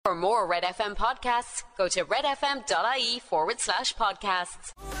For more Red FM podcasts, go to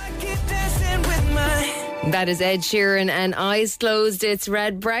redfm.ie/podcasts. That is Ed Sheeran and Eyes Closed. It's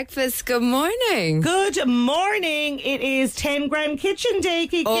Red Breakfast. Good morning. Good morning. It is 10 Grand Kitchen Day,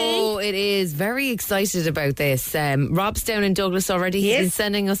 Kiki. Oh, it is. Very excited about this. Rob's down in Douglas already. He's been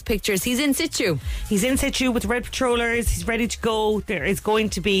sending us pictures. He's in situ. He's in situ with Red Patrollers. He's ready to go. There is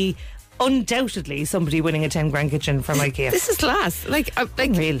going to be undoubtedly somebody winning a 10 Grand Kitchen from Ikea. This is class.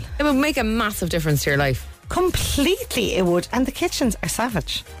 Unreal. It would make a massive difference to your life. Completely it would. And the kitchens are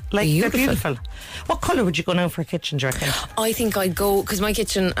savage. They're beautiful. What colour would you go now for a kitchen, do you reckon? I think I'd go, because my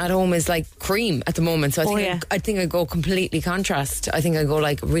kitchen at home is like cream at the moment, so I think I'd go completely contrast. I think I'd go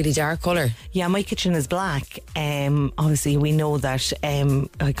like really dark colour. Yeah, my kitchen is black. Obviously we know that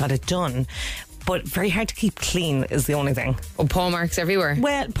I got it done, but very hard to keep clean is the only thing. Oh, paw marks everywhere.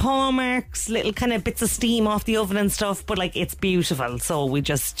 Well, paw marks, little kind of bits of steam off the oven and stuff, but it's beautiful, so we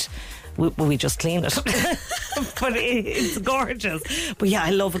just cleaned it. But it's gorgeous. But yeah,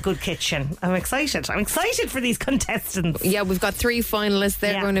 I love a good kitchen. I'm excited for these contestants. Yeah, we've got 3 finalists.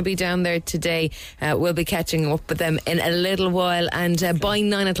 They're going to be down there today. We'll be catching up with them in a little while, and by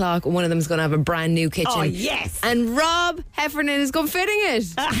 9 o'clock one of them is going to have a brand new kitchen. Oh yes. And Rob Heffernan is going fitting it.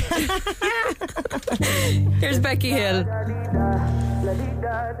 Here's Becky Hill.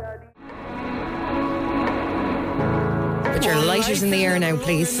 Put your lighters in the air now,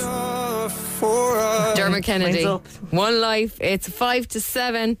 please. Dermot Kennedy. One life. It's 5 to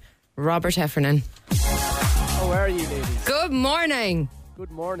 7. Robert Heffernan. How are you, ladies? Good morning.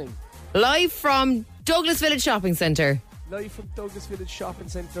 Good morning. Live from Douglas Village Shopping Centre. Live from Douglas Village Shopping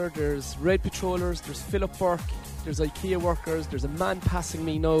Centre. There's Red Patrollers, there's Philip Burke, there's IKEA workers, there's a man passing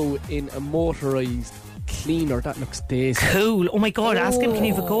me now in a motorised cleaner. That looks decent. Cool. Oh my God, ask him, can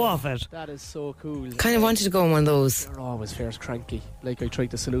you have a go of it? That is so cool. Kind of wanted to go on one of those. They're always fair cranky. I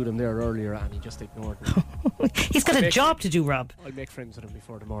tried to salute him there earlier and he just ignored me. He's got a job to do, Rob. I'll make friends with him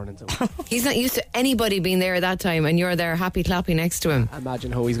before the morning. So. He's not used to anybody being there at that time, and you're there happy clappy next to him.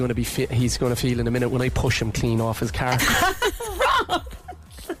 Imagine how he's going to be he's going to feel in a minute when I push him clean off his car. Rob!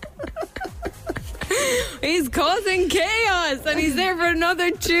 He's causing chaos, and he's there for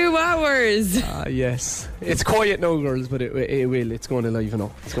another 2 hours. Yes. It's quiet now, girls, but it will. It's going to liven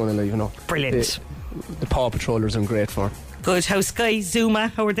up. Brilliant. The Paw Patrollers I'm great for. Good. How's Sky, Zuma?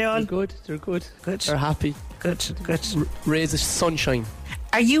 How are they all? They're good. They're happy. Good. Rays of sunshine.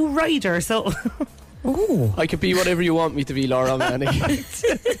 Are you rider? So. Oh, I could be whatever you want me to be, Laura Manning. I'm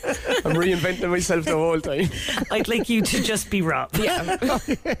reinventing myself the whole time. I'd like you to just be Rob. yeah.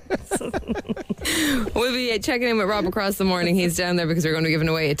 We'll be checking in with Rob across the morning. He's down there because we're going to be giving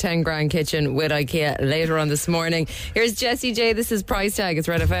away a 10 grand kitchen with IKEA later on this morning. Here's Jessie J. This is Price Tag. It's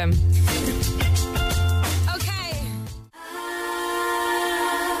Red FM.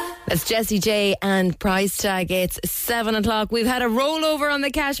 It's Jessie J and Price Tag. It's 7 o'clock. We've had a rollover on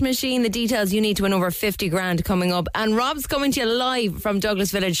the cash machine. The details you need to win over 50 grand coming up. And Rob's coming to you live from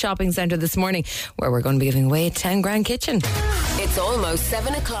Douglas Village Shopping Centre this morning, where we're going to be giving away a 10 grand kitchen. It's almost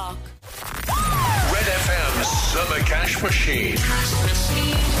 7 o'clock. Red FM Summer Cash Machine.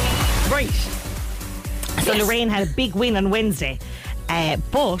 Right. So Lorraine had a big win on Wednesday.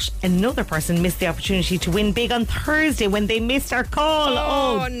 But another person missed the opportunity to win big on Thursday when they missed our call.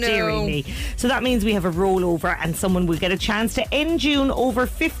 Oh no. Dearie me. So that means we have a rollover and someone will get a chance to end June over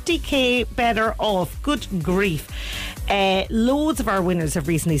 50k better off. Good grief. Loads of our winners have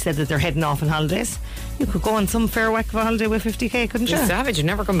recently said that they're heading off on holidays. You could go on some fair whack of a holiday with 50k, couldn't you? You're savage, you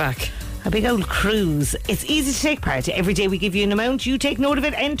never come back. A big old cruise. It's easy to take part. Every day we give you an amount, you take note of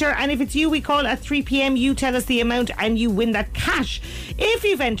it, enter, and if it's you we call at 3 p.m, you tell us the amount and you win that cash. If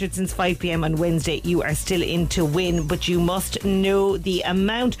you've entered since 5 p.m. on Wednesday, you are still in to win, but you must know the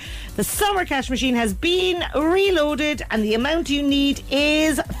amount. The summer cash machine has been reloaded and the amount you need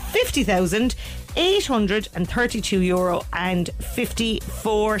is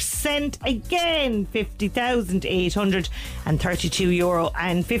 €50,832.54. Again,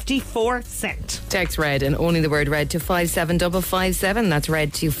 €50,832.54. Text red and only the word red to 57557. That's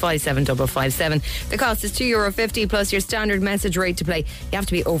red to 57557. The cost is €2.50 plus your standard message rate to play. You have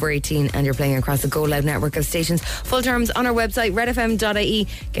to be over 18 and you're playing across the Go Loud network of stations. Full terms on our website, redfm.ie.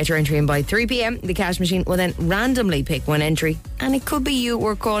 Get your entry in by 3 p.m. The cash machine will then randomly pick one entry, and it could be you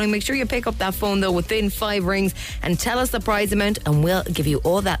we're calling. Make sure you pick up that phone though within 5 rings and tell us the prize amount, and we'll give you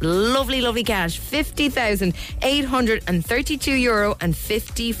all that lovely cash.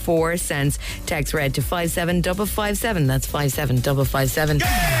 €50,832.54. Text red to 57557. That's 57557.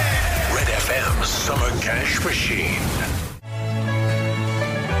 Red FM Summer Cash Machine.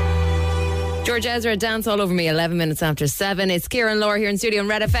 George Ezra, Dance All Over Me, 11 minutes after 7. It's Ciara and Laura here in studio on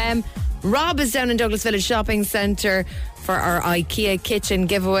Red FM. Rob is down in Douglas Village Shopping Centre for our Ikea kitchen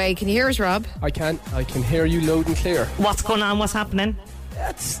giveaway. Can you hear us, Rob? I can hear you loud and clear. What's going on? What's happening?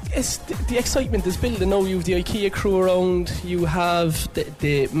 It's the excitement is building now. You have the Ikea crew around. You have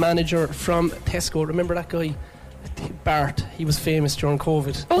the manager from Tesco. Remember that guy? Bart, he was famous during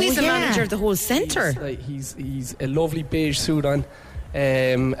COVID. Oh, he's the manager of the whole centre. He's a lovely beige suit on,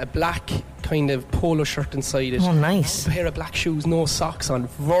 a black kind of polo shirt inside it. Oh, nice. A pair of black shoes, no socks on.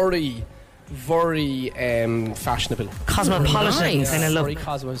 Very, very fashionable. Cosmopolitan. Nice. Kind of look. Very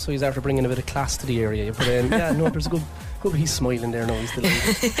cosmo. So he's after bringing a bit of class to the area. But there's a good. He's smiling there now. He's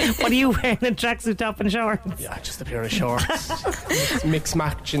delighted. What are you wearing? A tracksuit top and shorts? Yeah, just a pair of shorts. Mix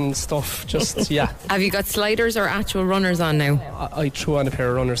matching stuff. Have you got sliders or actual runners on now? I threw on a pair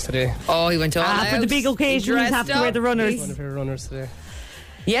of runners today. Oh, he went all out. For the big occasion, you have to wear the runners. I threw on a pair of runners today.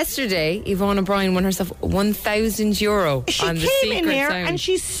 Yesterday, Yvonne O'Brien won herself €1,000 She on the came Secret in there Sound. and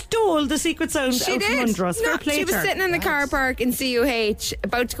she stole the Secret Sound She out did. from under us. No, Fair play she was to her. sitting in the car park in CUH,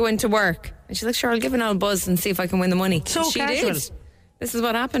 about to go into work. And she's like, sure, I'll give an old buzz and see if I can win the money. So she casual. did. This is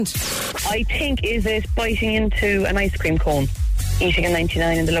what happened. I think is it biting into an ice cream cone, eating a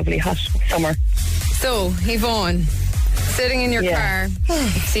 99 in the lovely hot summer. So, Yvonne, sitting in your car at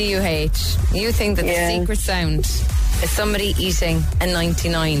CUH, you think that the Secret Sound is somebody eating a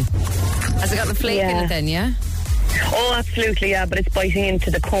 99. Has it got the flake in it then, yeah? Oh, absolutely, yeah, but it's biting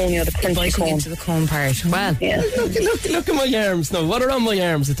into the cone, the crunchy Biting cone. into the cone part. Well, Yeah. Look at my arms now. What are on my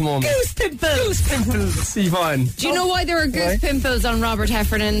arms at the moment? Goose pimples. Yvonne. do you know why there were goose pimples on Robert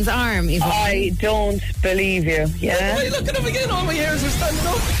Heffernan's arm, Yvonne? I don't believe you, yeah? Why, look at him again. All my hairs are standing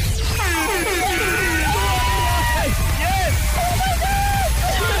up.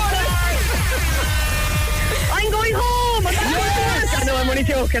 I'm going home! I'm going to work! I know, I'm only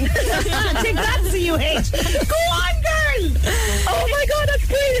joking. Take that, CUH. Go on, girl. Oh my God, that's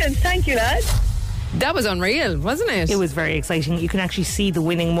brilliant. Thank you, lad. That was unreal, wasn't it? It was very exciting. You can actually see the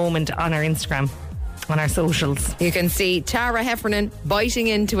winning moment on our Instagram, on our socials. You can see Tara Heffernan biting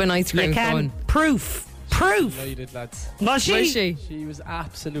into an ice cream You can. cone. Proof. Delighted, lads. Was she? Was she? She was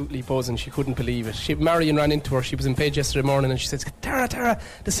absolutely buzzing. She couldn't believe it. Marion ran into her. She was in bed yesterday morning and she says, Tara,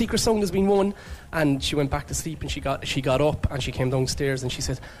 the Secret Sound has been won. And she went back to sleep and she got up and she came downstairs and she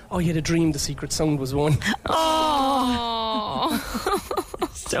said, oh, you had a dream the Secret Sound was won. Oh,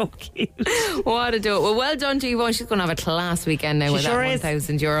 So cute. what a do it. Well done to Yvonne. She's going to have a class weekend now with sure that is.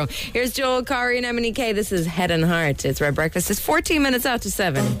 €1,000. Here's Joel Corey and Emily K. This is Head and Heart. It's Red Breakfast. It's 14 minutes after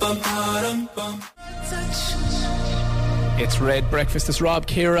 7. It's Red Breakfast. It's Rob,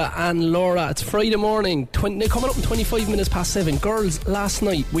 Ciara and Laura. It's Friday morning, coming up in 25 minutes past 7. Girls, last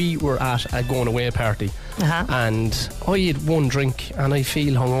night we were at a going away party and I had one drink and I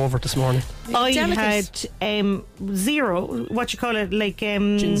feel hungover this morning. I Delicate. had zero, what you call it, like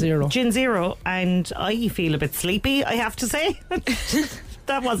Gin Zero. Gin Zero, and I feel a bit sleepy, I have to say.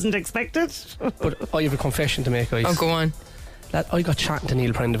 That wasn't expected. But I have a confession to make, guys. Oh, go on. Lad, I got chatting to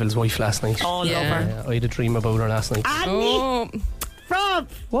Neil Prendeville's wife last night. Oh, Yeah. love her. I had a dream about her last night. Oh, Rob.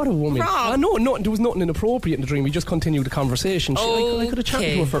 What a woman. Rob. No, there was nothing inappropriate in the dream. We just continued the conversation. I could have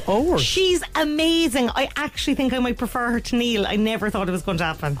chatted to her for hours. She's amazing. I actually think I might prefer her to Neil. I never thought it was going to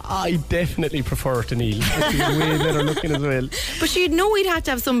happen. I definitely prefer her to Neil. She's way better looking as well. but she'd know we'd have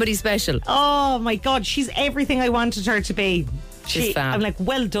to have somebody special. Oh my God, she's everything I wanted her to be. She's fab. I'm like,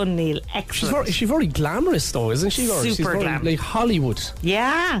 well done, Neil. Excellent. She's very glamorous though, isn't she? Or she's Super very, glam. like Hollywood.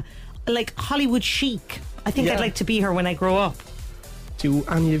 Yeah, like Hollywood chic. I think Yeah. I'd like to be her when I grow up. Do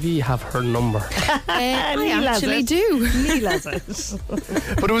any of you have her number? I Neil has actually it. do. Neil has it.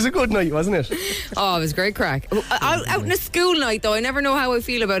 But it was a good night, wasn't it? Oh, it was great crack. Out in a school night, though, I never know how I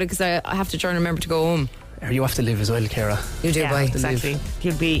feel about it because I have to try and remember to go home. Or you have to live as well, Ciara. You do, Yeah, boy. exactly.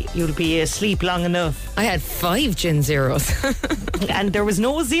 You'll be asleep long enough, I had 5 gin zeros. and there was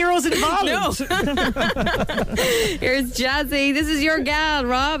no zeros involved. No. Here's Jazzy. This is your gal,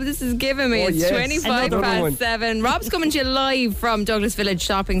 Rob. This is Giving Me. Oh, It's yes. 25 Another past one. 7. Rob's coming to you live from Douglas Village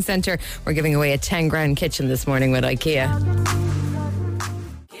Shopping Centre. We're giving away a 10 grand kitchen this morning with Ikea.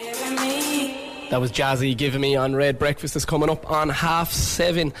 That was Jazzy Giving Me on Red Breakfast. Is coming up on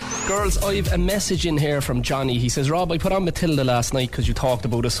 7:30. Girls, I've a message in here from Johnny. He says, Rob, I put on Matilda last night because you talked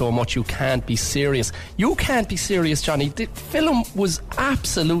about it so much. You can't be serious. You can't be serious, Johnny. The film was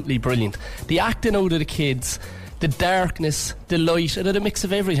absolutely brilliant. The acting out of the kids, the darkness, the light, and a mix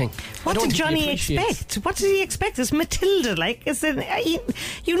of everything. What did Johnny expect? What did he expect? It's Matilda, like,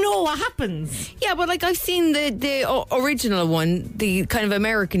 you know what happens. Yeah, but like I've seen the original one, the kind of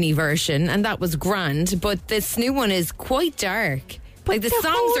American-y version, and that was grand. But this new one is quite dark. Like, the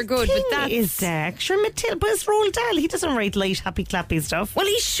songs are good, but that is sure, Matilda, but it's Roald Dahl. He doesn't write light, happy, clappy stuff. Well,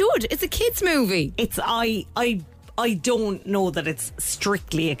 he should. It's a kids' movie. It's I don't know that it's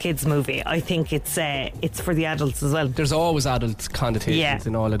strictly a kids' movie. I think it's for the adults as well. There's always adult connotations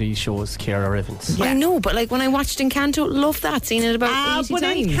in all of these shows, Ciara Evans. I know, but like when I watched Encanto, loved that. Seen it about 80 but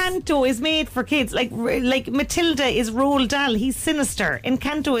times. Encanto is made for kids. Like Matilda is Roald Dahl. He's sinister.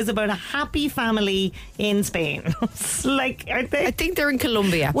 Encanto is about a happy family in Spain. It's like, aren't they? I think they're in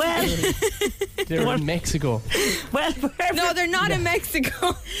Colombia. Well, they're in Mexico. Well, no, they're not in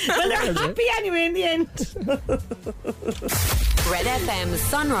Mexico. Well, they're happy anyway in the end. Red FM's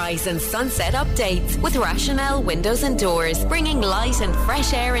sunrise and sunset updates with Rationale Windows and Doors, bringing light and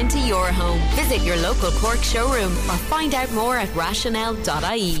fresh air into your home. Visit your local Cork showroom or find out more at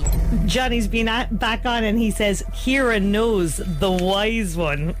rationale.ie. Johnny's been back on and he says Ciara knows the wise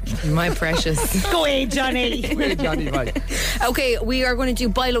one. My precious. Go away, Johnny. Go away, Johnny, bye. Okay, we are going to do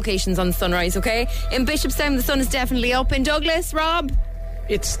buy locations on sunrise, okay? In Bishopstown, the sun is definitely up. In Douglas, Rob?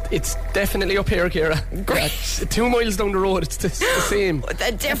 It's definitely up here, Ciara. Great. 2 miles down the road, it's the same. What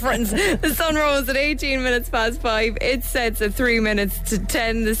the difference? The sun rose at 18 minutes past 5. It sets at 3 minutes to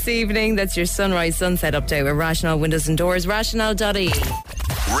 10 this evening. That's your sunrise sunset update with Rationale Windows and Doors. Rationale.ie.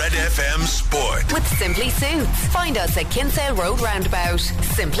 Red FM Sport. With Simply Suits. Find us at Kinsale Road Roundabout.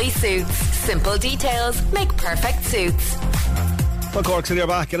 Simply Suits. Simple details make perfect suits. Well, Cork City are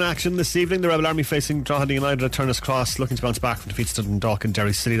back in action this evening. The Rebel Army facing Drogheda United at Turner's Cross, looking to bounce back from defeats to Dundalk and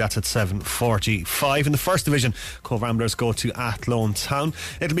Derry City. That's at 7:45. In the first division, Cove Ramblers go to Athlone Town.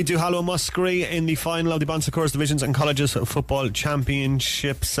 It'll be Duhallow and Muskerry in the final of the Bonsecours Divisions and Colleges Football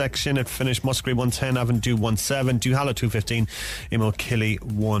Championship section. It finished Muskerry 110, Avondhu 17, Duhallow 215, Imokilly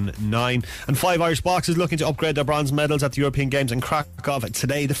 19. And 5 Irish boxers looking to upgrade their bronze medals at the European Games in Krakow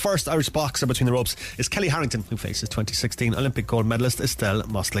today. The first Irish boxer between the ropes is Kelly Harrington, who faces 2016 Olympic gold medalist Estelle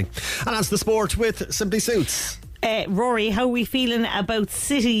Mosley. And that's the sport with Simply Suits. Rory, how are we feeling about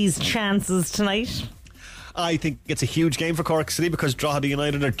City's chances tonight? I think it's a huge game for Cork City because Drogheda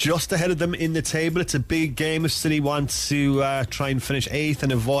United are just ahead of them in the table. It's a big game if City want to try and finish 8th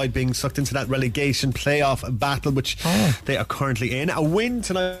and avoid being sucked into that relegation playoff battle, which they are currently in. A win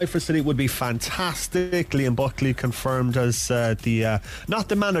tonight for City would be fantastic. Liam Buckley confirmed as not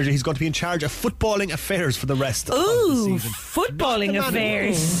the manager, he's going to be in charge of footballing affairs for the rest of the season. Footballing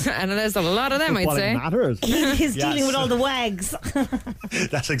affairs. And there's a lot of them, I'd say. Matters. He's dealing with all the wags.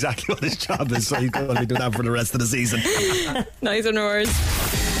 That's exactly what his job is, so he's going to be doing that for the rest of the season. Nice on yours.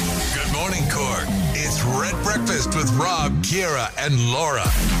 Good morning, Cork. It's Red Breakfast with Rob, Ciara, and Laura.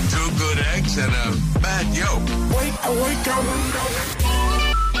 2 good eggs and a bad yolk. Wake up.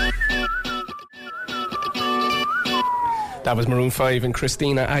 That was Maroon 5 and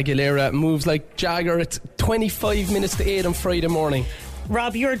Christina Aguilera. Moves like Jagger. It's 25 minutes to 8 on Friday morning.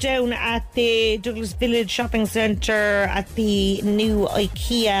 Rob, you're down at the Douglas Village Shopping Centre at the new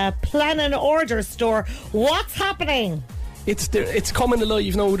Ikea Plan and Order store. What's happening? It's coming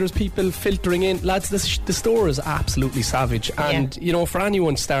alive now. There's people filtering in. Lads, the store is absolutely savage. And, you know, for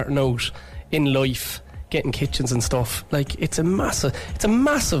anyone starting out in life, getting kitchens and stuff, like, it's a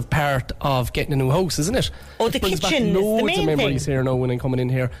massive part of getting a new house, isn't it? Oh, the kitchen is the main loads of memories thing here now when I'm coming in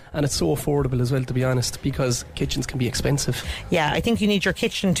here, and it's so affordable as well, to be honest, because kitchens can be expensive. Yeah, I think you need your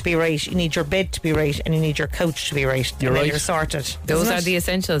kitchen to be right, you need your bed to be right, and you need your couch to be right. You're right. You're sorted. Those are the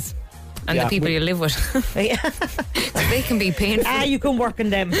essentials. And the people you live with. They can be painful. You can work on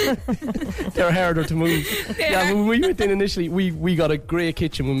them. They're harder to move. Yeah, when we went in initially, we got a grey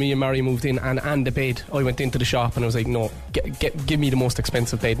kitchen when me and Mary moved in, and the bed. I went into the shop and I was like, no, give me the most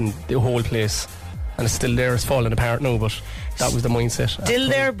expensive bed in the whole place. And it's still there, it's falling apart now, but that was the mindset. Still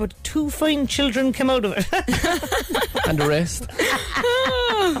there, but 2 fine children come out of it. And the rest.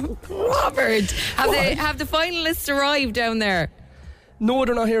 Robert, have the finalists arrived down there? No,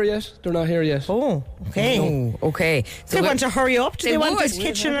 they're not here yet. Oh, okay. No, okay. So they want to hurry up? Do they want would. this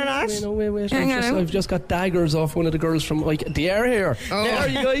kitchen or not? Wait. I've just got daggers off one of the girls from Ikea. They are here. Oh. There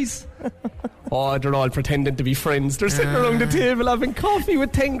you guys. Oh, they're all pretending to be friends. They're sitting around the table having coffee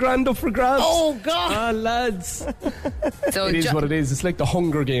with 10 grand up for grabs. Oh, God. Ah, lads. So it is what it is. It's like the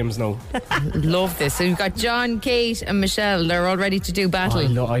Hunger Games now. Love this. So you've got John, Kate and Michelle. They're all ready to do battle.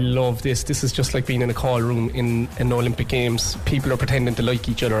 I love this. This is just like being in a call room in an Olympic Games. People are pretending to like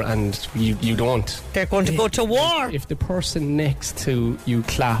each other and you don't. They're going to go to war. If the person next to you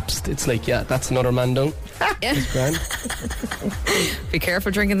claps, it's like, yeah, that's another man down. That's grand. Be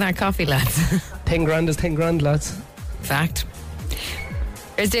careful drinking that coffee, lads. 10 grand is 10 grand, lads. Fact.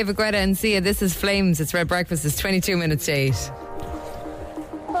 Here's David Guetta and Sia. This is Flames. It's Red Breakfast. It's 22 minutes to 8.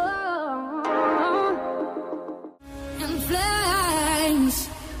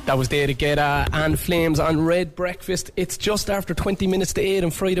 That was Day to Get and Flames on Red Breakfast. It's just after 20 minutes to 8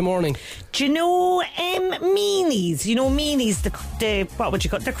 on Friday morning. Do you know meanies? You know meanies, the what would you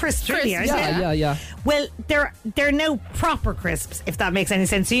call it? The crisps, really, aren't they? Yeah. Well, they're now proper crisps, if that makes any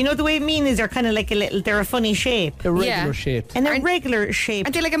sense. So you know the way meanies are kind of like they're a funny shape. Irregular shape. An irregular shape.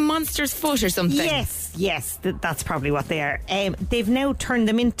 Aren't they like a monster's foot or something? Yes, that's probably what they are. They've now turned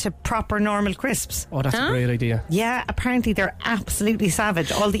them into proper normal crisps. Oh, that's a great idea. Yeah, apparently they're absolutely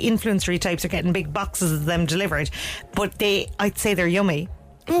savage. All the influencer types are getting big boxes of them delivered, but I'd say they're yummy.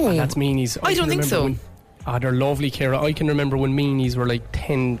 Oh, that's meanies. I don't think so. They're lovely, Ciara. I can remember when meanies were like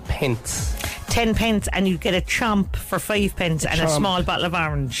 10 pence. 10 pence, and you'd get a chomp for 5 pence and a small bottle of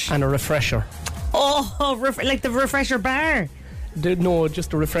orange. And a refresher. Oh, like the refresher bar. No,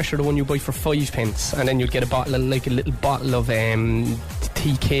 just a refresher, the one you buy for 5 pence, and then you'd get a little bottle of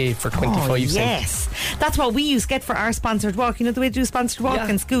TK for 25 cents. Yes, that's what we used to get for our sponsored walk. You know the way to do sponsored walk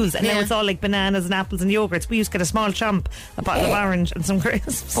in schools, and now it's all like bananas and apples and yogurts. We used to get a small chomp, a bottle of orange, and some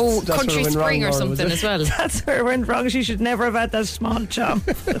crisps. Oh, That's Country Spring or something as well. That's where it went wrong. She should never have had that small chomp.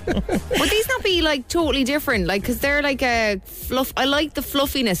 Would these not be like totally different? Like, because they're like a fluff. I like the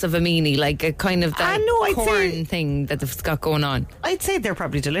fluffiness of a meanie, like a kind of that corn thing that they've got going on. I'd say they're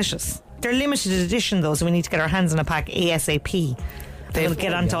probably delicious. They're limited edition though, so we need to get our hands on a pack ASAP. We'll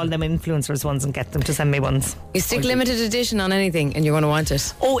get onto all them influencers ones and get them to send me ones. You stick limited edition on anything and you're going to want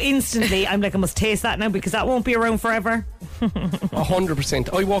it. Oh, instantly. I'm like, I must taste that now because that won't be around forever.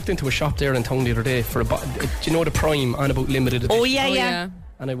 100%. I walked into a shop there in town the other day for do you know the Prime on about limited edition? Oh yeah.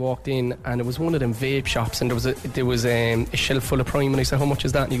 And I walked in and it was one of them vape shops, and there was a shelf full of Prime, and I said, how much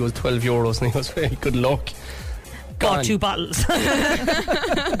is that? And he goes, €12, and he goes, very good luck. Bought 2 bottles.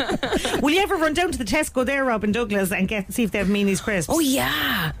 Will you ever run down to the Tesco there, Rob and Douglas, and see if they have meanies crisps? Oh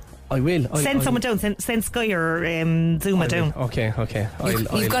yeah, I will. Send someone down. Send Sky or Zuma down. Okay.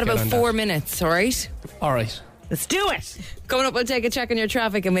 You've got about 4 minutes, all right? All right. Let's do it. Coming up, we'll take a check on your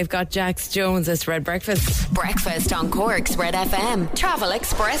traffic, and we've got Jax Jones as Red Breakfast. Breakfast on Cork's Red FM. Travel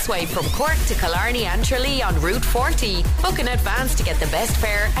expressway from Cork to Killarney and Tralee on Route 40. Book in advance to get the best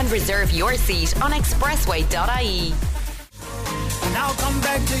fare and reserve your seat on expressway.ie. Now come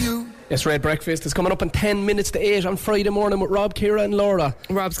back to you. Yes, Red Breakfast is coming up in 10 minutes to 8 on Friday morning with Rob, Ciara and Laura.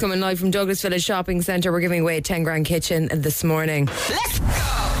 Rob's coming live from Douglas Village Shopping Centre. We're giving away a 10 grand kitchen this morning. Let's go!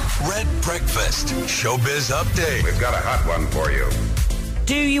 Red Breakfast Showbiz Update. We've got a hot one for you.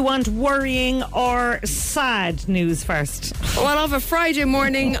 Do you want worrying or sad news first? Well, of a Friday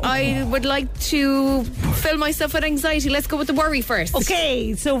morning, I would like to fill myself with anxiety. Let's go with the worry first.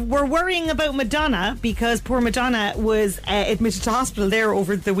 Okay, so we're worrying about Madonna because poor Madonna was admitted to hospital there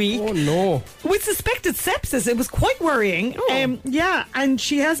over the week. Oh no. With suspected sepsis. It was quite worrying. Yeah, and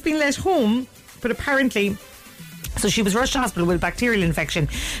she has been let home, but apparently... So she was rushed to hospital with a bacterial infection.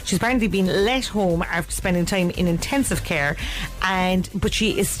 She's apparently been let home after spending time in intensive care, but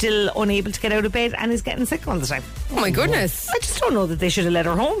she is still unable to get out of bed and is getting sick all the time. Oh my goodness. I just don't know that they should have let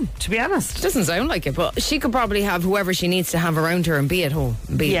her home, to be honest. Doesn't sound like it, but she could probably have whoever she needs to have around her and be at home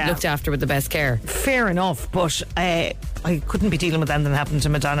and be looked after with the best care. Fair enough, but I couldn't be dealing with anything happening to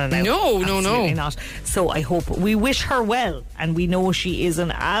Madonna now. No. Absolutely not. So I hope, we wish her well, and we know she is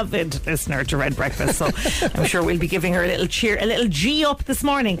an avid listener to Red Breakfast, so I'm sure we'll be giving her a little cheer, a little G up this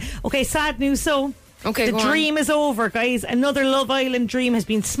morning. Okay, sad news. So the dream is over, guys. Another Love Island dream has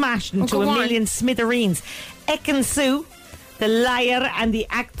been smashed into a million smithereens. Ekin-Su, the liar and the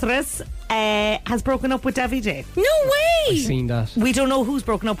actress, has broken up with Davide. No way! I've seen that. We don't know who's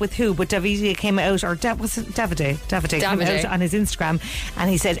broken up with who, but Davide came out, or was it Davide? Davide came out on his Instagram, and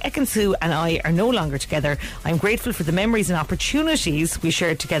he said, Ekin-Su and I are no longer together. I'm grateful for the memories and opportunities we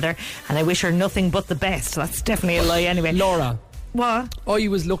shared together, and I wish her nothing but the best. That's definitely a lie anyway. Laura. What? I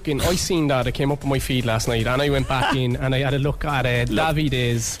was looking, I seen that, it came up on my feed last night, and I went back in and I had a look at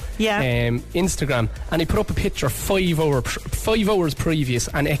Davide's Instagram, and he put up a picture 5 hours previous,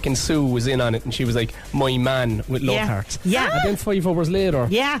 and Ekin-Su was in on it, and she was like, my man with love hearts. Yeah. And then 5 hours later,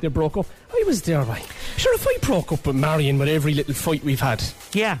 they broke up. I was there like, sure, if I broke up with Marion with every little fight we've had.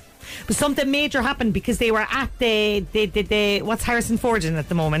 Yeah. But something major happened because they were at the what's Harrison Ford in at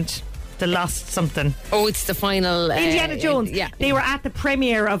the moment? The Lost something. Oh, it's the final Indiana Jones. They were at the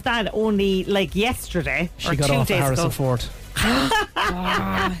premiere of that only like yesterday. She got off Harrison Ford.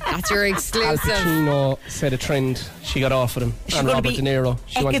 That's your exclusive. Al Pacino set a trend. She got off with him. She's and Robert De Niro.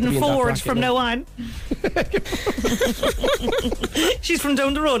 She wants to be in Ford that from now on. She's from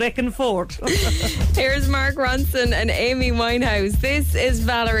down the road, Ekin Ford. Here's Mark Ronson and Amy Winehouse. This is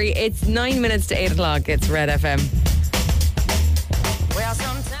Valerie. It's 9 minutes to 8 o'clock. It's Red FM. Well,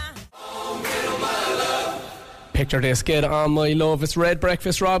 sometimes Picture this, get on my love. It's Red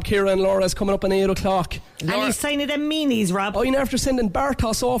Breakfast. Rob, Ciara and Laura's coming up at 8 o'clock. And he's signing them meanies, Rob. I'm after sending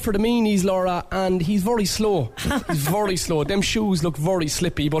Bartos off for the meanies, Laura, and he's very slow. He's very slow. Them shoes look very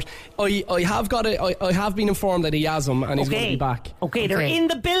slippy, but I have been informed that he has them and he's going to be back. Okay, they're in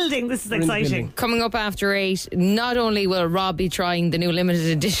the building. This is exciting. Coming up after 8, not only will Rob be trying the new limited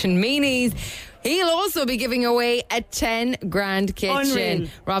edition meanies, he'll also be giving away a 10 grand kitchen. Unreal.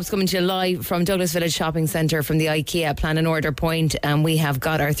 Rob's coming to you live from Douglas Village Shopping Centre from the Ikea plan and order point, and we have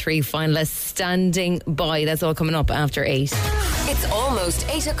got our 3 finalists standing by. That's all coming up after 8. It's almost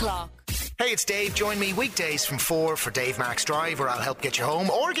 8 o'clock. Hey, it's Dave. Join me weekdays from 4 for Dave Max Drive, where I'll help get you home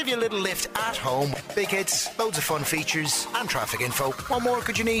or give you a little lift at home. Big hits, loads of fun features, and traffic info. What more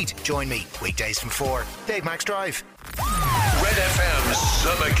could you need? Join me weekdays from 4. Dave Max Drive. Red FM's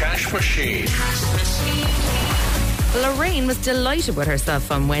Summer Cash Machine. Lorraine was delighted with herself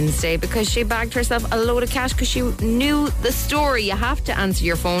on Wednesday because she bagged herself a load of cash because she knew the story. You have to answer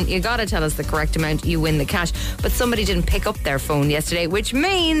your phone. You got to tell us the correct amount. You win the cash. But somebody didn't pick up their phone yesterday, which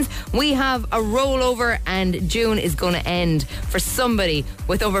means we have a rollover and June is going to end for somebody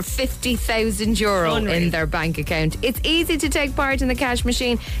with over €50,000 in their bank account. It's easy to take part in the cash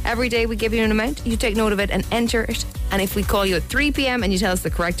machine. Every day we give you an amount. You take note of it and enter it. And if we call you at 3 p.m. and you tell us the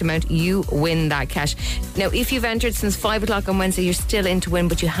correct amount, you win that cash. Now, if you've entered since 5 o'clock on Wednesday, you're still in to win,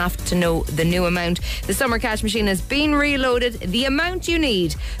 but you have to know the new amount. The summer cash machine has been reloaded. The amount you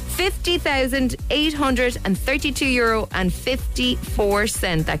need,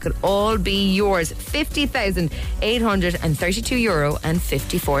 €50,832.54. That could all be yours.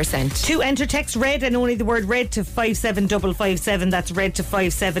 €50,832.54. To enter, text RED and only the word RED to 57557. That's RED to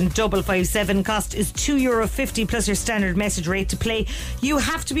 57557. Cost is €2.50 plus your standard message rate to play. You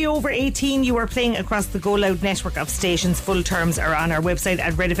have to be over 18. You are playing across the Go Loud network of stations. Full terms are on our website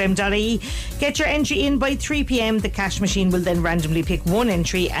at redfm.ie. Get your entry in by 3 p.m. The cash machine will then randomly pick one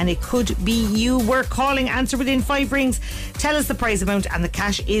entry and it could be you. We're calling. Answer within 5 rings. Tell us the prize amount and the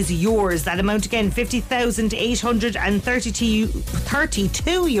cash is yours. That amount again,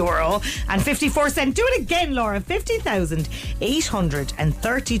 €50,832.54. Do it again, Laura.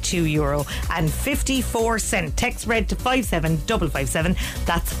 €50,832.54. Text RED to 57557.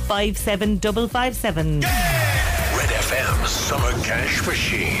 That's 57557. Red FM's Summer Cash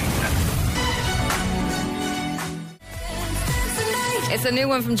Machine. It's a new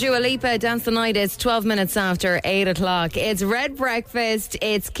one from Dua Lipa, Dance the Night. It's 12 minutes after 8 o'clock. It's Red Breakfast.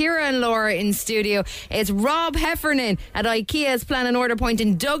 It's Ciara and Laura in studio. It's Rob Heffernan at Ikea's plan and order point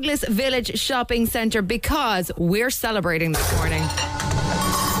in Douglas Village Shopping Centre because we're celebrating this morning.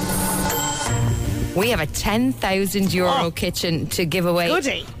 We have a €10,000 kitchen to give away.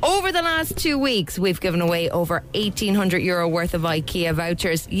 Goodie. Over the last 2 weeks, we've given away over €1,800 worth of Ikea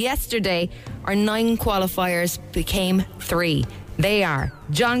vouchers. Yesterday, our 9 qualifiers became 3. They are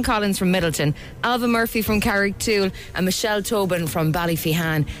John Collins from Middleton, Alva Murphy from Carricktool, and Michelle Tobin from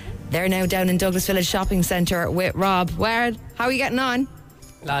Ballyfihan. They're now down in Douglas Village Shopping Centre with Rob. Ward, how are you getting on?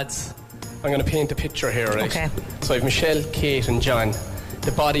 Lads, I'm going to paint a picture here, right? Okay. So I have Michelle, Kate and John.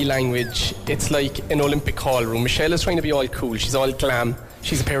 The body language, it's like an Olympic hall room. Michelle is trying to be all cool. She's all glam.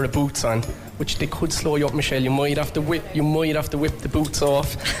 She's a pair of boots on, which they could slow you up, Michelle. You might have to whip the boots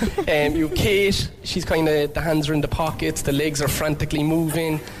off. You Kate, she's kind of, the hands are in the pockets, the legs are frantically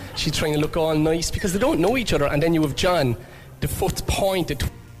moving. She's trying to look all nice because they don't know each other. And then you have John, the foot's pointed to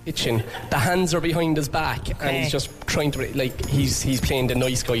the kitchen, the hands are behind his back, and he's just trying to, like, he's playing the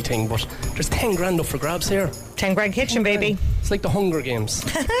nice guy thing. But there's 10 grand up for grabs here. 10 grand kitchen, baby. It's like the Hunger Games.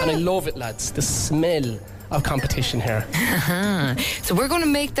 And I love it, lads. The smell of competition here. So we're going to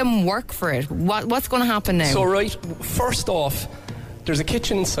make them work for it. What's going to happen now? So right, first off, there's a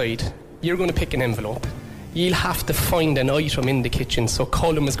kitchen inside. You're going to pick an envelope. You'll have to find an item in the kitchen. So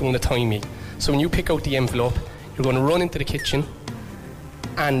Colm is going to time you. So when you pick out the envelope, you're going to run into the kitchen,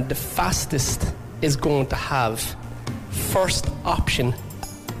 and the fastest is going to have first option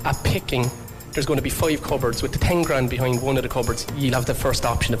at picking. There's going to be 5 cupboards with the 10 grand behind one of the cupboards. You'll have the first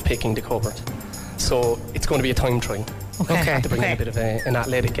option of picking the cupboard. So it's going to be a time trial. Okay. To bring in a bit of an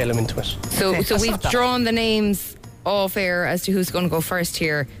athletic element to it. So we've drawn the names off air as to who's going to go first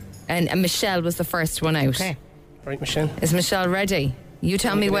here, and Michelle was the first one out. Okay. Right, Michelle. Is Michelle ready? You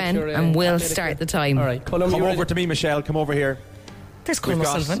tell me when, and we'll start the time. All right, Come over to me, Michelle. Come over here. There's We've Colm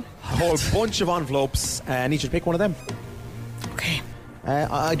got Sullivan. a whole bunch of envelopes. I need you to pick one of them. Okay.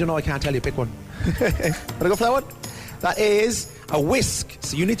 I don't know. I can't tell you. Pick one. Want to go for that one? That is a whisk.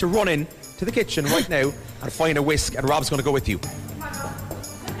 So you need to run in to the kitchen right now and find a whisk, and Rob's going to go with you.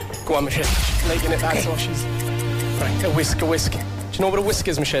 Go on, Michelle. Liking it, lads. So she's right. A whisk. Do you know what a whisk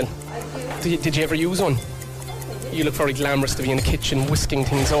is, Michelle? Did you ever use one? you look very glamorous to be in the kitchen whisking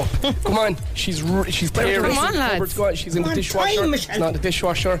things up. Come on, she's pairing. Come on, lads. She's in the dishwasher. It's not the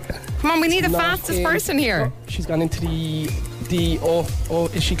dishwasher. Come on, we need the fastest person here. She's gone into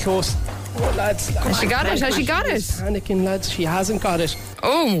is she close? Oh, lads. Has she got it? Has she got it? Panicking, lads. She hasn't got it.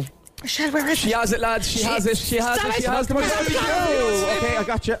 Oh. Michelle, where is She has it, lads. She has it. She has it. She has the Okay, I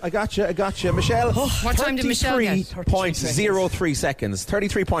got you. Michelle. What time did Michelle get? 33.03 seconds.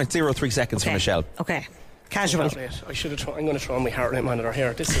 33.03 seconds for Michelle. Okay. Casual. I should have. I'm going to throw my heart rate monitor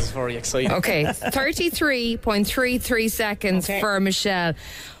here. This is very exciting. Okay, 33.33 seconds for Michelle.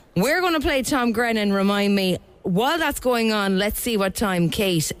 We're going to play Tom Grennan, Remind Me. While that's going on, let's see what time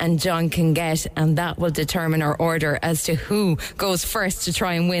Kate and John can get, and that will determine our order as to who goes first to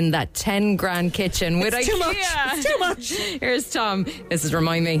try and win that 10 grand kitchen with Ikea. It's too much. Here's Tom. This is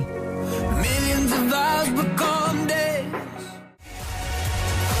Remind Me. Millions of hours become days.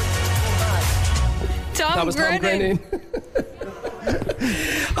 Tom That was Tom Grennan.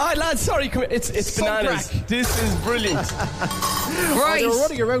 Alright, lads, sorry, come here. It's bananas. This is brilliant. Right. They're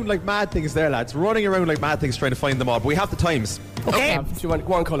running around like mad things there, lads. Running around like mad things trying to find them all. But we have the times. Okay. Do you want,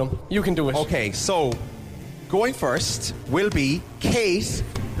 go on, Colm. You can do it. Okay, so going first will be Kate,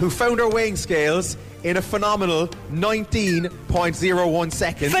 who found her weighing scales in a phenomenal 19.01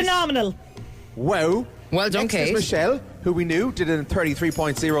 seconds. Phenomenal. Wow. Well done, Next Kate. is Michelle, who we knew did it in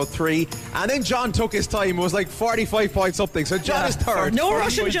 33.03. And then John took his time. It was like 45 point something. So John is third. No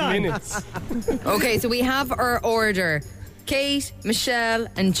rushing, John. Minutes. Okay, so we have our order. Kate, Michelle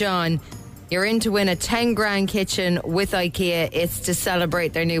and John, you're in to win a 10 grand kitchen with Ikea. It's to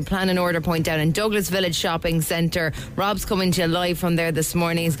celebrate their new Plan and Order point down in Douglas Village Shopping Centre. Rob's coming to you live from there this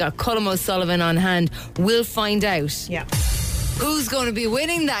morning. He's got Colm O'Sullivan on hand. We'll find out. Yeah. Who's going to be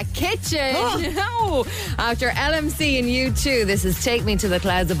winning that kitchen? Oh. After LMC and U2, this is Take Me to the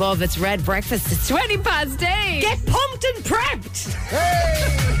Clouds Above. It's Red Breakfast. It's 20 past 8. Get pumped and prepped.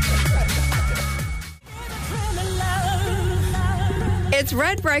 It's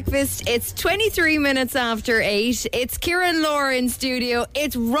Red Breakfast. It's 23 minutes after 8. It's Kieran Laura in studio.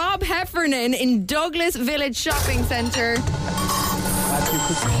 It's Rob Heffernan in Douglas Village Shopping Centre. Lads, you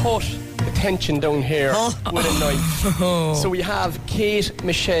could cut the tension down here with a knife. So we have Kate,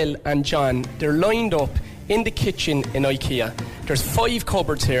 Michelle and John. They're lined up in the kitchen in Ikea. There's 5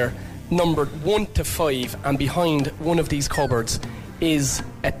 cupboards here, numbered 1 to 5, and behind one of these cupboards is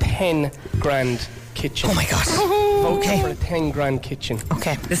a 10 grand kitchen. Oh my God. Okay. For a 10 grand kitchen.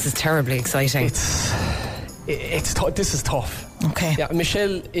 Okay. This is terribly exciting. It's this is tough. Okay. Yeah,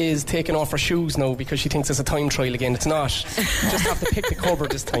 Michelle is taking off her shoes now because she thinks it's a time trial again. It's not. You just have to pick the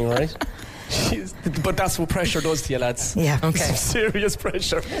cupboard this time, right? But that's what pressure does to you, lads. Yeah. Okay. Some serious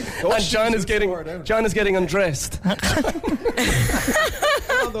pressure. And John is getting undressed. I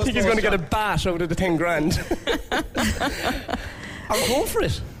think he's going to get a bat out of the 10 grand. I'm going for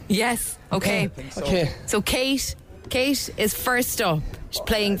it. Yes. Okay. Okay. So Kate is first up. She's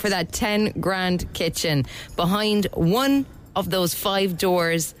playing for that 10 grand kitchen. Behind one of those 5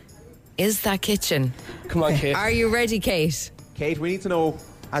 doors is that kitchen. Come on, Kate. Are you ready, Kate? Kate, we need to know,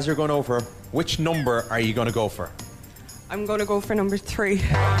 as you're going over, which number are you going to go for? I'm going to go for number 3.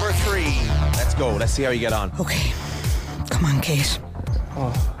 Number 3. Let's go. Let's see how you get on. Okay. Come on, Kate.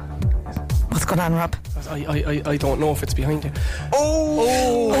 What's going on, Rob? I don't know if it's behind you.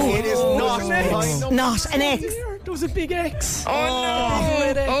 Oh, it is not behind. Not an X. There was a big X.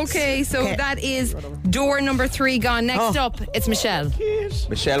 Oh, no. Okay, so that is door number 3 gone. Next up, it's Michelle.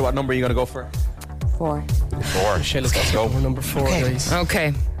 Michelle, what number are you going to go for? 4. 4. Michelle has got to go for number 4, guys.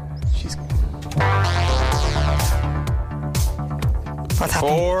 Okay. She's... What's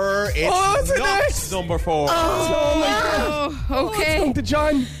happening? 4. It's an not X. number 4. Oh, okay. to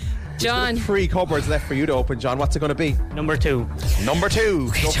John. John. 3 cupboards left for you to open, John. What's it going to be? Number 2. Number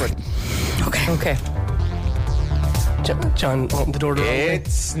 2. Go for it. Okay. John, open the door to the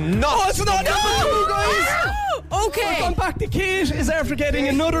It's not. it's not. No, guys. Okay. Come back. The Kate is after getting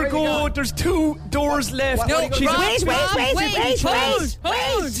another go. There's 2 doors left. No, She's Rob,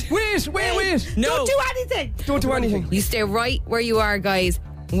 Wait. Wait. No. Don't do anything. Don't do anything. You stay right where you are, guys.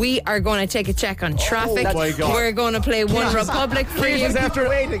 We are going to take a check on traffic. Oh my God. We're going to play One Republic for Kate you. is after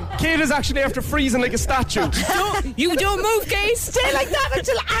waiting. Kate is actually after freezing like a statue. You don't move, Kate. Stay like that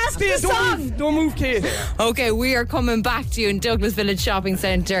until after the song. Don't move, Kate. Okay, we are coming back to you in Douglas Village Shopping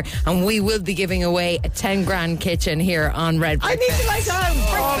Centre, and we will be giving away a 10 grand kitchen here on Red I Breakfast. need to lie down.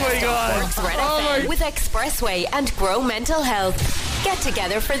 Oh my God. Cork's Red FM with Expressway and Grow Mental Health. Get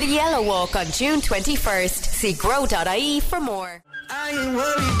together for the Yellow Walk on June 21st. See grow.ie for more. I ain't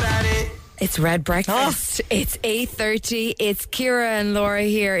worried about it. It's Red Breakfast. It's 8:30. It's Ciara and Laura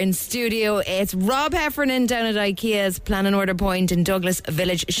here in studio. It's Rob Heffernan down at Ikea's Plan and Order Point in Douglas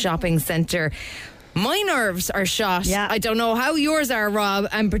Village Shopping Centre. My nerves are shot. Yeah. I don't know how yours are, Rob,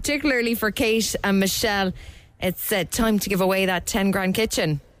 and particularly for Kate and Michelle. It's time to give away that 10 grand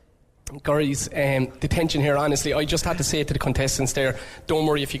kitchen. Guys, the tension here, honestly, I just had to say to the contestants there, don't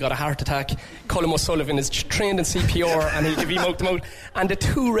worry if you got a heart attack. Colin O'Sullivan is trained in CPR and he'll give you mouth to mouth. And the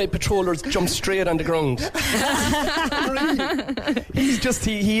two red patrollers jump straight on the ground.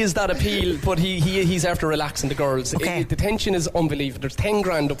 He is that appeal, but he's after relaxing the girls. Okay. The tension is unbelievable. There's 10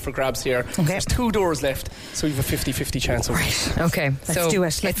 grand up for grabs here. Okay. There's 2 doors left, so we have a 50-50 chance. Right. Okay. Let's do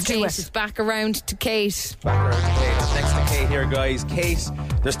it. Let's do Kate. it. It's back around to Kate. Back around to Kate. It's next to Kate here, guys. Kate,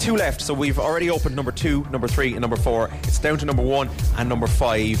 there's 2 left, so we've already opened number 2, number 3 and number 4. It's down to number 1 and number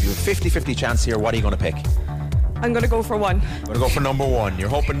 5. You have a 50-50 chance here. What are you going to pick? I'm going to go for 1. I'm going to go for number 1. You're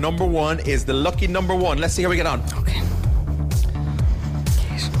hoping number 1 is the lucky number 1. Let's see how we get on. Okay.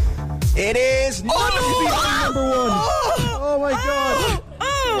 It is not number 1. Oh my God.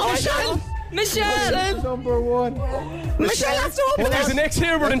 Michelle. Number 1. Michelle has to open If there's it. an X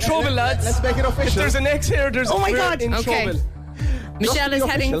here, we're in trouble, lads. Let's make it official. If there's an X here, Oh my God. in Okay. trouble. Michelle is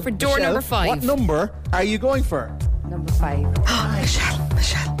heading for door Michelle, number 5. What number are you going for? Number 5.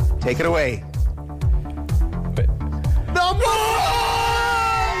 Michelle. Take it away. Number 1!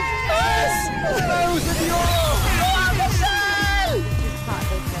 Yes!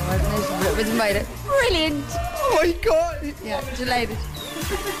 It was invited. Brilliant. Oh my God! Yeah, delighted.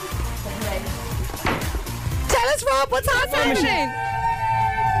 Tell us, Rob, what's happening?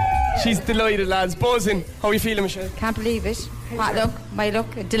 She's delighted, lads. Buzzing. How are you feeling, Michelle? Can't believe it. What luck, my luck.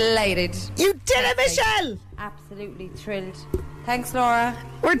 Delighted. You did it, Michelle. Absolutely thrilled. Thanks, Laura.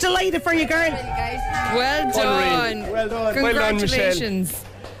 We're delighted for you, girl. Guys. Well done. Well done. Congratulations.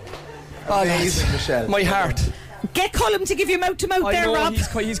 Amazing, Michelle. My heart. Get Colm to give you mouth to mouth I there, know, Rob.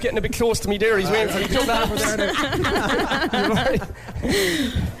 he's getting a bit close to me there. He's waiting for me to jump over there.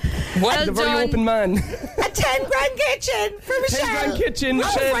 Well He's a very done. open man. A 10 grand kitchen for Michelle. 10 grand kitchen, On a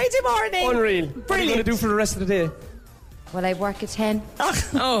Michelle. Friday morning. Unreal. What are you going to Brilliant. do for the rest of the day? Well, I work at 10.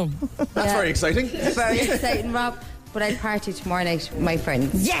 Oh, That's very exciting. Very exciting, Rob. But I party tomorrow night with my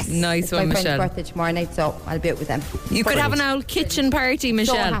friends. Yes. nice It's one, my Michelle. friend's birthday tomorrow night, so I'll be out with them. You could have an old kitchen party, So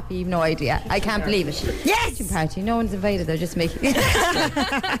Michelle. happy, you've no idea. I can't believe it. Yes. Kitchen party. No one's invited. They're just making. She's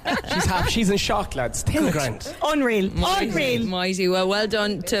happy. She's in shock, lads. 10 grand. Unreal. Unreal. Mighty. Well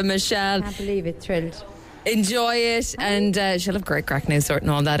done to Michelle. Can't believe it. Thrilled. Enjoy it, and she'll have great crack now sorting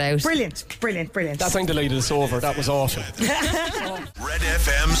all that out. Brilliant. Brilliant. Brilliant. That's I'm delighted it's over. That was awful. Red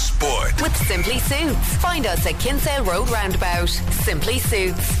FM Sport. With Simply Suits. Find us at Kinsale Road Roundabout. Simply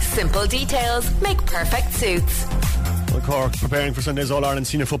Suits. Simple details make perfect suits. Well, Cork preparing for Sunday's All-Ireland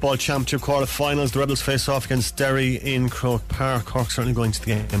Senior Football Championship quarter-finals. The Rebels face off against Derry in Croke Park. Cork certainly going to the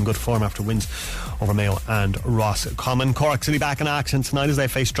game in good form after wins over Mayo and Roscommon. Cork City back in action tonight as they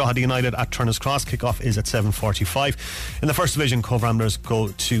face Drogheda United at Turner's Cross. Kick-off is at 7:45. In the First Division, Cove Ramblers go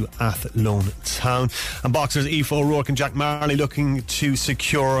to Athlone Town. And boxers Aoife O'Rourke and Jack Marley looking to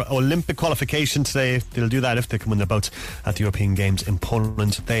secure Olympic qualification today. They'll do that if they can win their bouts at the European Games in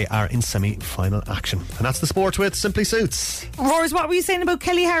Poland. They are in semi-final action. And that's the sport with Simply Suits. Roars, what were you saying about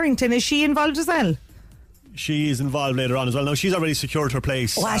Kelly Harrington? Is she involved as well? She is involved later on as well. Now, she's already secured her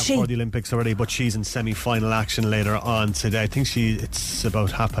place for the Olympics already, but she's in semi-final action later on today. I think it's about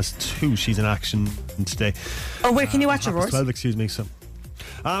 2:30 she's in action today. Or where can you watch it, Roars? 12, excuse me. So,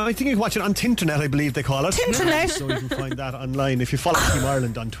 I think you can watch it on Tinternet, I believe they call it. Tinternet? So you can find that online. If you follow Team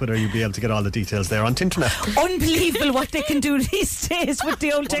Ireland on Twitter, you'll be able to get all the details there on Tinternet. Unbelievable what they can do these days with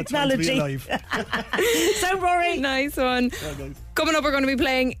the old technology. Sound Rory? Nice one. Coming up, we're going to be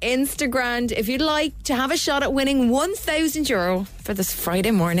playing Instagram. If you'd like to have a shot at winning €1,000 for this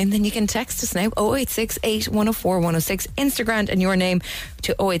Friday morning, then you can text us now 0868 104 106 Instagram and your name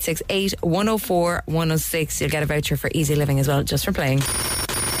to 0868 104 106. You'll get a voucher for Easy Living as well, just for playing.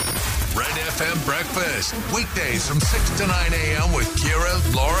 Red FM Breakfast. Weekdays from 6 to 9 a.m. with Ciara,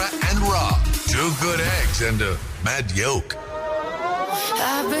 Laura, and Rob. 2 good eggs and a mad yolk.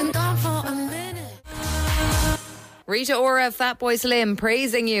 I've been gone for a minute. Rita Ora, Fatboy Slim,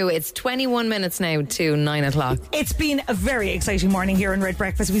 praising you. It's 21 minutes now to 9 o'clock. It's been a very exciting morning here on Red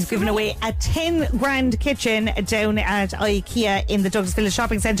Breakfast. We've given away a 10 grand kitchen down at Ikea in the Douglas Village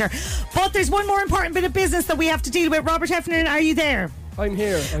Shopping Centre. But there's one more important bit of business that we have to deal with. Robert Heffernan, are you there? I'm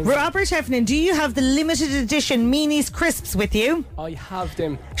here. Robert Heffernan, do you have the limited edition Meanies crisps with you? I have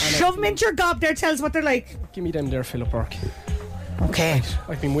them. Shove them into your gob there. Tell us what they're like. Give me them there, Philip Burke. Okay.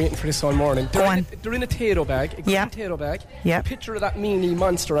 I've been waiting for this all morning. They're in a Tato bag. A green Tato bag. Yeah. A picture of that meanie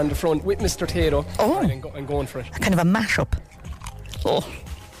monster on the front with Mr. Tato. Oh. I'm going for it. Kind of a mashup. Oh.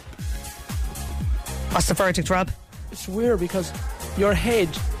 What's the verdict, Rob? It's weird because your head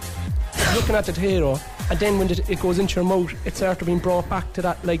is looking at the Tato, and then when it goes into your mouth, it's after being brought back to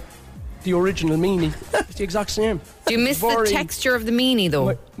that, like, the original meanie. It's the exact same. Do you miss the texture of the meanie,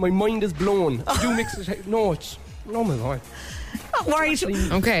 though? My mind is blown. Do you mix it? No, it's... Oh, my God. Right.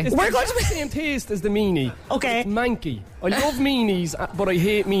 Okay. We're going to the same taste as the meanie. Okay. It's manky. I love meanies, but I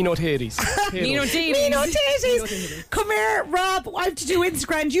hate Mino Teddies. Mino Teddies. Come here, Rob. I have to do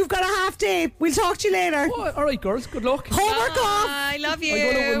Instagram. You've got a half day. We'll talk to you later. Oh, all right, girls. Good luck. Homework off. I love you. I'm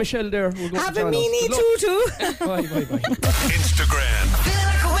going out with Michelle there. Have a meanie tutu. Bye. Instagram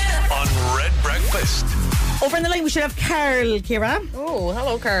on Red Breakfast. Over in the line, we should have Carol, Kira. Oh,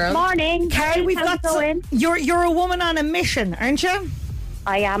 hello, Carol. Morning. Carol, we've got you're a woman on a mission, aren't you?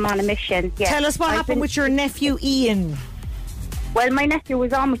 I am on a mission, yes. Tell us what happened with your nephew Ian. Well, my nephew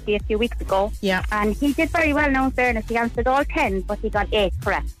was on with me a few weeks ago. Yeah. And he did very well, in fairness. He answered all 10, but he got 8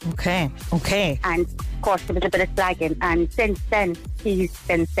 correct. Okay. And, of course, there was a bit of slagging. And since then, he's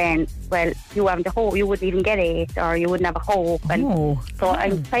been saying, well, you haven't a hope, you wouldn't even get 8, or you wouldn't have a hope. And so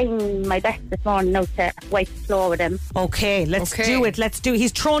I'm trying my best this morning now to wipe the floor with him. Okay, let's do it.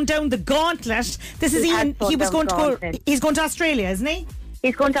 He's thrown down the gauntlet. This is Ian. He's going to Australia, isn't he?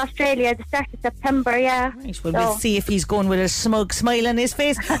 He's going to Australia at the start of September, yeah. Right, well, we'll see if he's going with a smug smile on his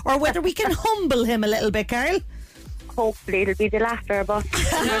face or whether we can humble him a little bit, Carol. Hopefully it'll be the latter, but...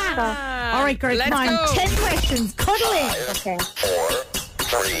 All right, girl, come on. 10 questions. Cuddle in. Okay. 4,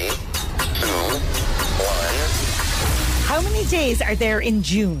 3, 2, 1. How many days are there in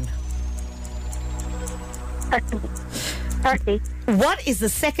June? 30. What is the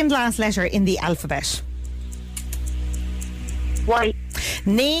second last letter in the alphabet? Y.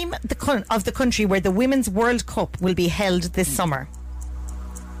 Name of the country where the Women's World Cup will be held this summer.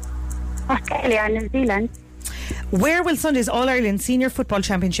 Australia and New Zealand. Where will Sunday's All-Ireland Senior Football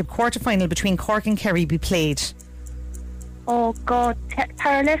Championship quarter-final between Cork and Kerry be played? Oh, God.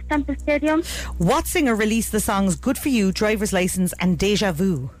 Thurles Temple Stadium. What singer released the songs Good For You, Driver's License and Deja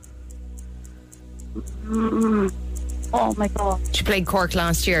Vu? Oh, my God. She played Cork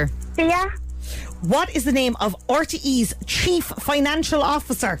last year. Yeah. What is the name of RTE's Chief Financial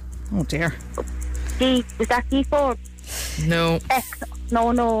Officer? Oh, dear. D. Is that D4? No. X.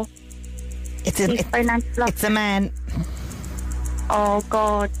 No. It's a man. Oh,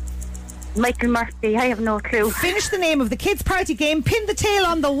 God. Michael Murphy. I have no clue. Finish the name of the kids' party game. Pin the tail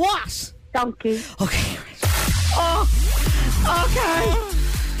on the what? Donkey. Okay. Oh, okay.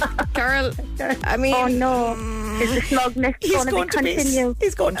 Carol, I mean... Oh, no. Is the smugness going to continue?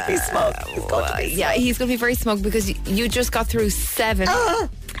 He's going to be smug. Yeah, he's going to be very smug because you just got through 7. Oh,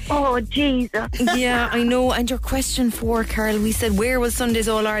 Jesus. Yeah, I know. And your question 4, Carol, we said, where will Sunday's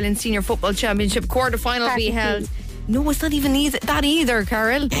All-Ireland Senior Football Championship quarter-final be held? No, it's not even that either,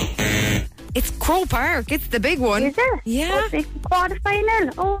 Carol. It's Crow Park. It's the big one. Is it? Yeah. It's the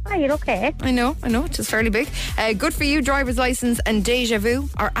quarter-final. Oh, right, okay. I know. It's fairly big. Good For You, Driver's License and Deja Vu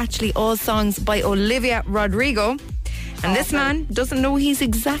are actually all songs by Olivia Rodrigo. And this man doesn't know his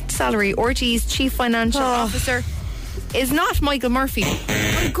exact salary. RT's Chief Financial Officer is not Michael Murphy.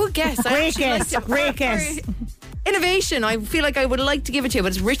 What a good guess. Great guess. Innovation. I feel like I would like to give it to you,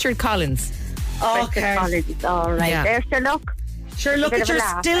 but it's Richard Collins. Okay. Collins. All right. Yeah. There's your luck. Sure, look at you're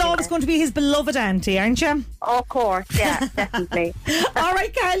still always going to be his beloved auntie, aren't you? Of course, yeah, definitely. All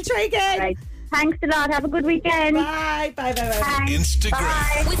right, Carol, try again. Right. Thanks a lot. Have a good weekend. Bye. Instagram.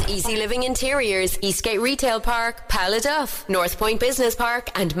 Bye. With Easy Living Interiors, Eastgate Retail Park, Paladuff, North Point Business Park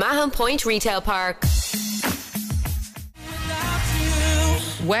and Mahon Point Retail Park.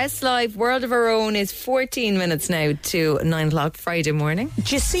 Westlife World of Our Own is 14 minutes now to 9 o'clock Friday morning.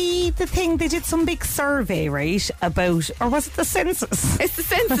 Do you see the thing? They did some big survey, right, about, or was it the census? It's the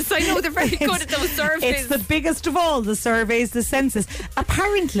census. I know they're very good at those surveys. It's the biggest of all the surveys, the census.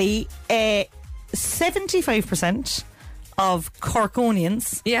 Apparently, 75% of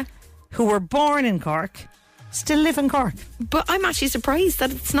Corkonians who were born in Cork still live in Cork. But I'm actually surprised that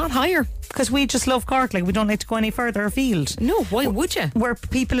it's not higher. Because we just love Cork, like we don't like to go any further afield. No, why would you? Where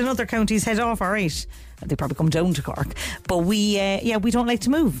people in other counties head off, all right. They probably come down to Cork. But we don't like to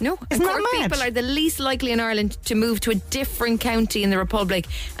move. No, isn't Cork that mad? people are the least likely in Ireland to move to a different county in the Republic,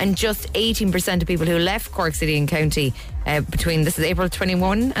 and just 18% of people who left Cork City and County between this is April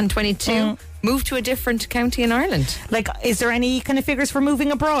 21 and 22 moved to a different county in Ireland. Like, is there any kind of figures for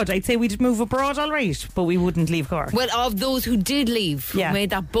moving abroad? I'd say we'd move abroad, all right, but we wouldn't leave Cork. Well, of those who did leave, who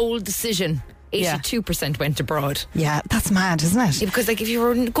made that bold decision 82% went abroad. Yeah, that's mad, isn't it? Yeah, because like if you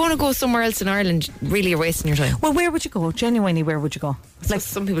were going to go somewhere else in Ireland, really you're wasting your time. Well, where would you go? Genuinely, where would you go? Like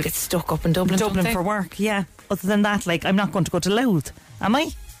some people get stuck up in Dublin. Dublin for work, yeah. Other than that, like I'm not going to go to Louth, am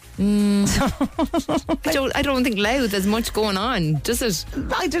I? I don't think Louth has much going on, does it?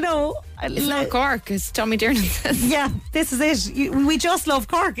 I don't know. It's not Cork, as Tommy Tiernan says. Yeah, this is it. We just love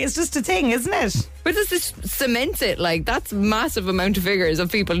Cork. It's just a thing, isn't it? But does this cement it? Like, that's a massive amount of figures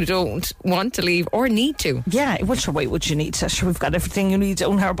of people who don't want to leave or need to. Yeah, well, sure, why would you need to? Sure, we've got everything you need,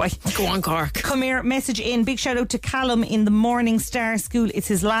 don't we? Go on, Cork. Come here, message in. Big shout out to Callum in the Morning Star School. It's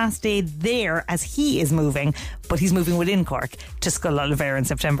his last day there as he is moving, but he's moving within Cork to Scoil Oliver in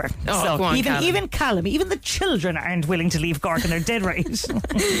September. Oh, so go on, even Callum, even the children aren't willing to leave Cork, and they're dead right.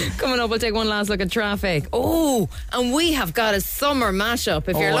 Coming up, we'll take one last look at traffic. Oh, and we have got a summer mashup.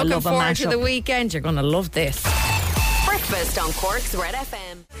 If you're looking forward to the weekend, you're going to love this. Breakfast on Cork's Red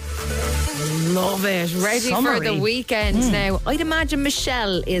FM. Love it. Ready for the weekend now. I'd imagine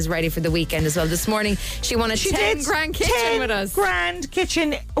Michelle is ready for the weekend as well. This morning she won a 10 grand kitchen with us. 10 grand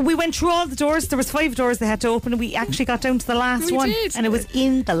kitchen. We went through all the doors. There was 5 doors they had to open. We actually got down to the last one. Did. And it was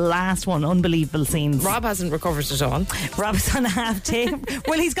in the last one. Unbelievable scenes. Rob hasn't recovered at all. Rob's on a half day.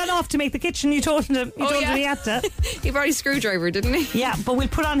 Well, he's gone off to make the kitchen. You told him him he had to. He brought his screwdriver, didn't he? Yeah, but we'll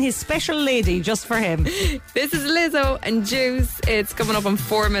put on his special lady just for him. This is Lizzo and Juice. It's coming up on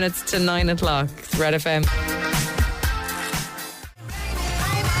 4 minutes to 9 o'clock. It's Red FM.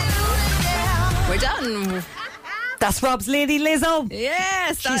 We're done. That's Rob's lady, Lizzo.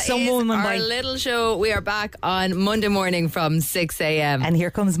 Yes, she's some woman. Our little show. We are back on Monday morning from 6 a.m. And here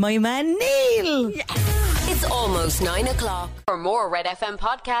comes my man Neil. Yes. It's almost 9 o'clock. For more Red FM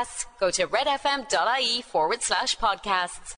podcasts, go to redfm.ie/podcasts.